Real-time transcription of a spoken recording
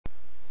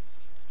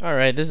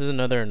Alright, this is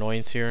another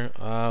annoyance here.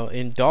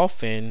 In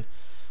Dolphin,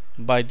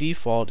 by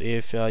default,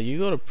 if you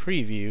go to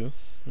preview,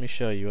 let me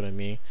show you what I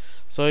mean.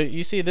 So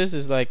you see this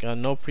is like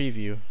no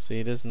preview.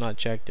 See, this is not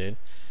checked in.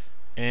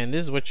 And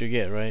this is what you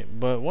get, right?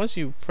 But once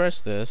you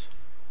press this,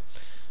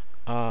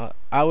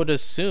 I would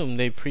assume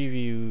they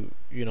preview,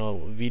 you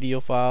know, video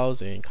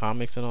files and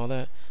comics and all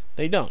that.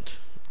 They don't.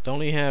 They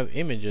only have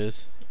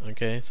images.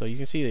 Okay, so you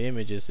can see the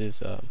images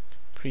is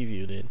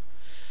previewed in.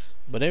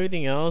 But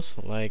everything else,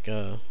 like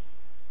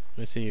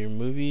let's see, your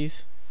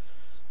movies,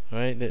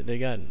 right? They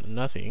got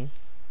nothing.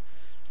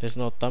 There's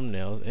no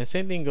thumbnails, and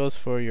same thing goes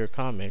for your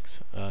comics.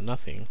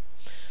 Nothing.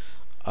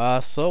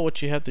 So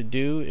what you have to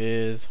do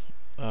is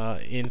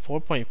in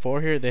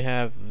 4.4 here they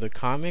have the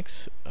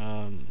comics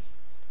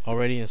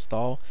already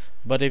installed,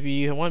 but if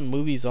you want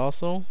movies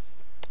also,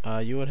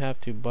 you would have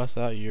to bust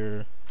out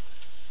your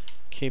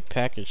K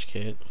package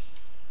kit,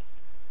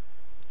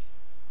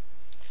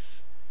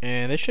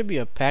 and there should be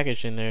a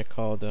package in there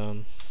called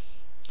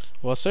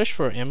well, search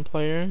for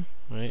MPlayer,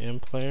 right?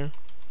 MPlayer.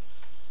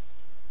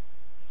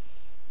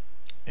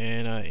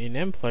 And in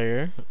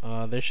MPlayer,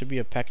 there should be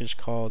a package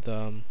called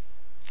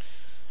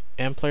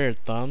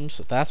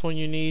MPlayerThumbs. That's one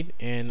you need,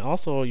 and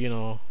also, you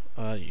know,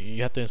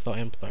 you have to install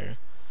MPlayer.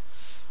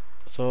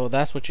 So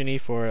that's what you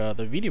need for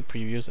the video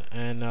previews,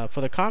 and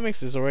for the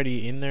comics is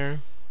already in there.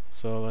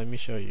 So let me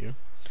show you.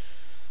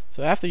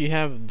 So after you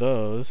have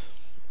those,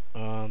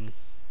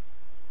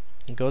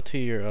 go to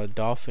your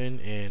Dolphin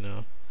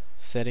and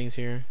settings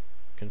here,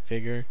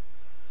 configure.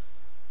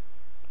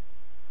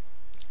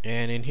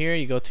 And in here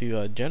you go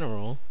to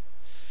general,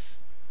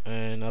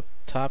 and up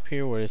top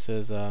here where it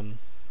says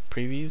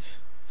previews,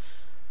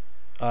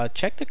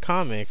 check the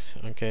comics.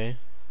 Okay,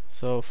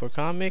 so for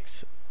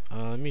comics,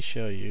 let me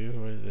show you,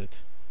 where is it?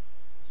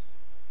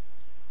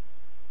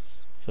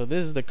 So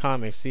this is the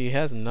comics. See, it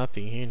has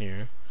nothing in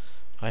here.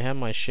 I have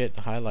my shit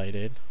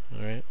highlighted.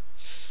 Alright,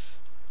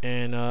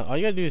 and all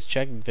you gotta do is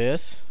check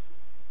this,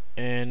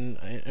 and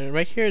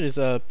right here it is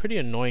pretty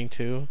annoying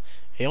too.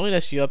 It only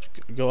lets you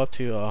go up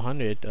to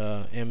 100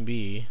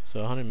 MB, so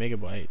 100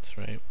 megabytes,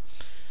 right?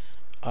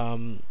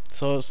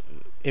 So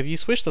if you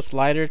switch the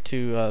slider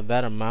to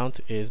that amount,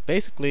 is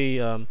basically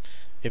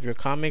if your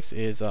comics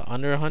is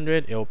under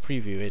 100, it'll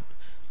preview it.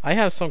 I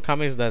have some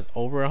comics that's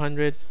over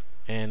 100,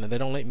 and they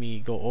don't let me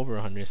go over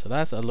 100, so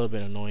that's a little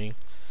bit annoying.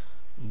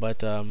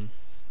 But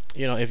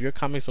you know, if your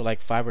comics are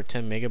like 5 or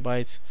 10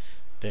 megabytes,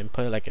 then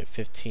put it like at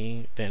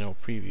 15, then it'll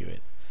preview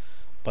it.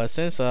 But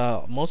since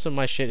most of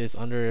my shit is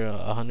under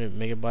 100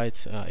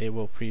 megabytes, it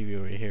will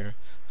preview right here.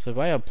 So if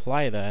I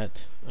apply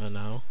that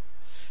now,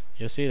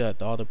 you'll see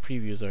that all the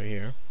previews are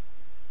here,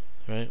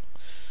 right?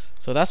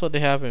 So that's what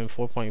they have in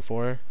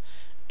 4.4.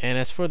 And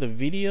as for the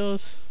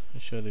videos, I'll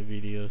show the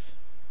videos.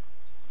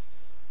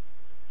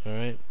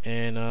 Alright,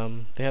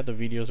 and they have the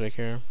videos right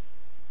here.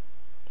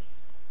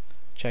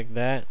 Check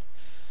that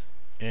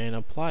and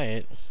apply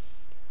it,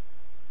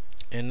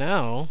 and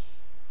now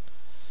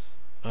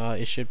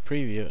it should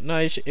preview. No,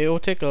 it will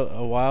take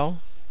a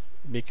while,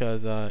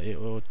 because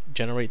it will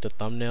generate the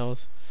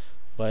thumbnails,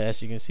 but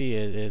as you can see,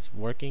 it is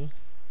working.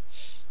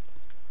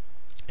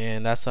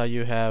 And that's how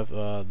you have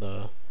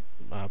the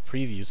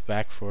previews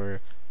back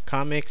for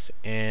comics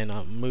and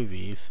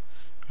movies.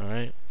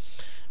 Alright,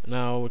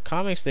 now with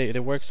comics, they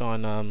works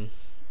on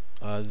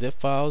zip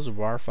files,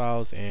 RAR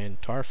files,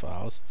 and tar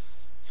files.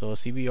 So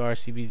CBR,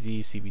 CBZ,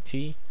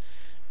 CBT.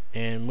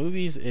 And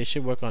movies, it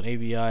should work on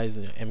AVIs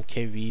and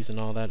MKVs and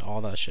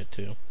all that shit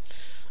too,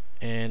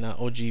 and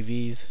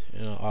OGVs,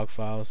 you know, OGG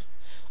files.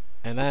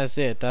 And that's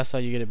it. That's how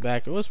you get it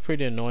back. It was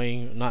pretty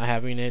annoying not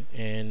having it,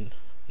 and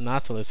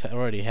Nautilus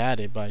already had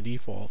it by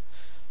default.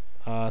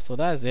 So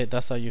that's it.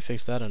 That's how you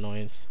fix that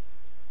annoyance.